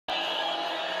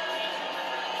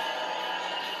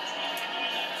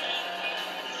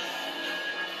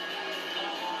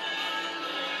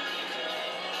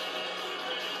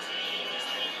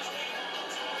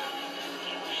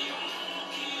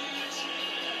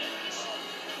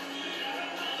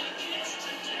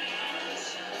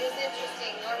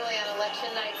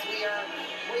election nights. We are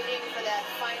waiting for that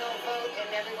final vote and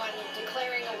everyone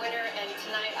declaring a winner. And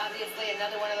tonight, obviously,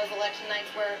 another one of those election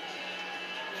nights where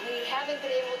we haven't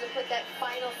been able to put that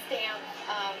final stamp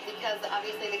because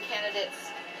obviously the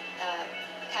candidates,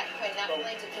 Pat Quinn, not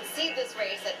willing to concede this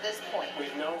race at this point.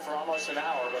 We've known for almost an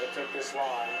hour, but it took this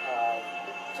long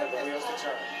for the wheels to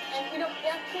turn. And, you know,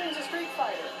 Pat Quinn's a street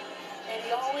fighter, and he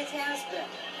always has been.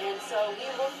 And so he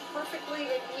looked perfectly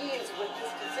at ease with this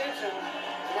decision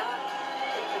not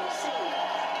to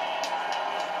concede.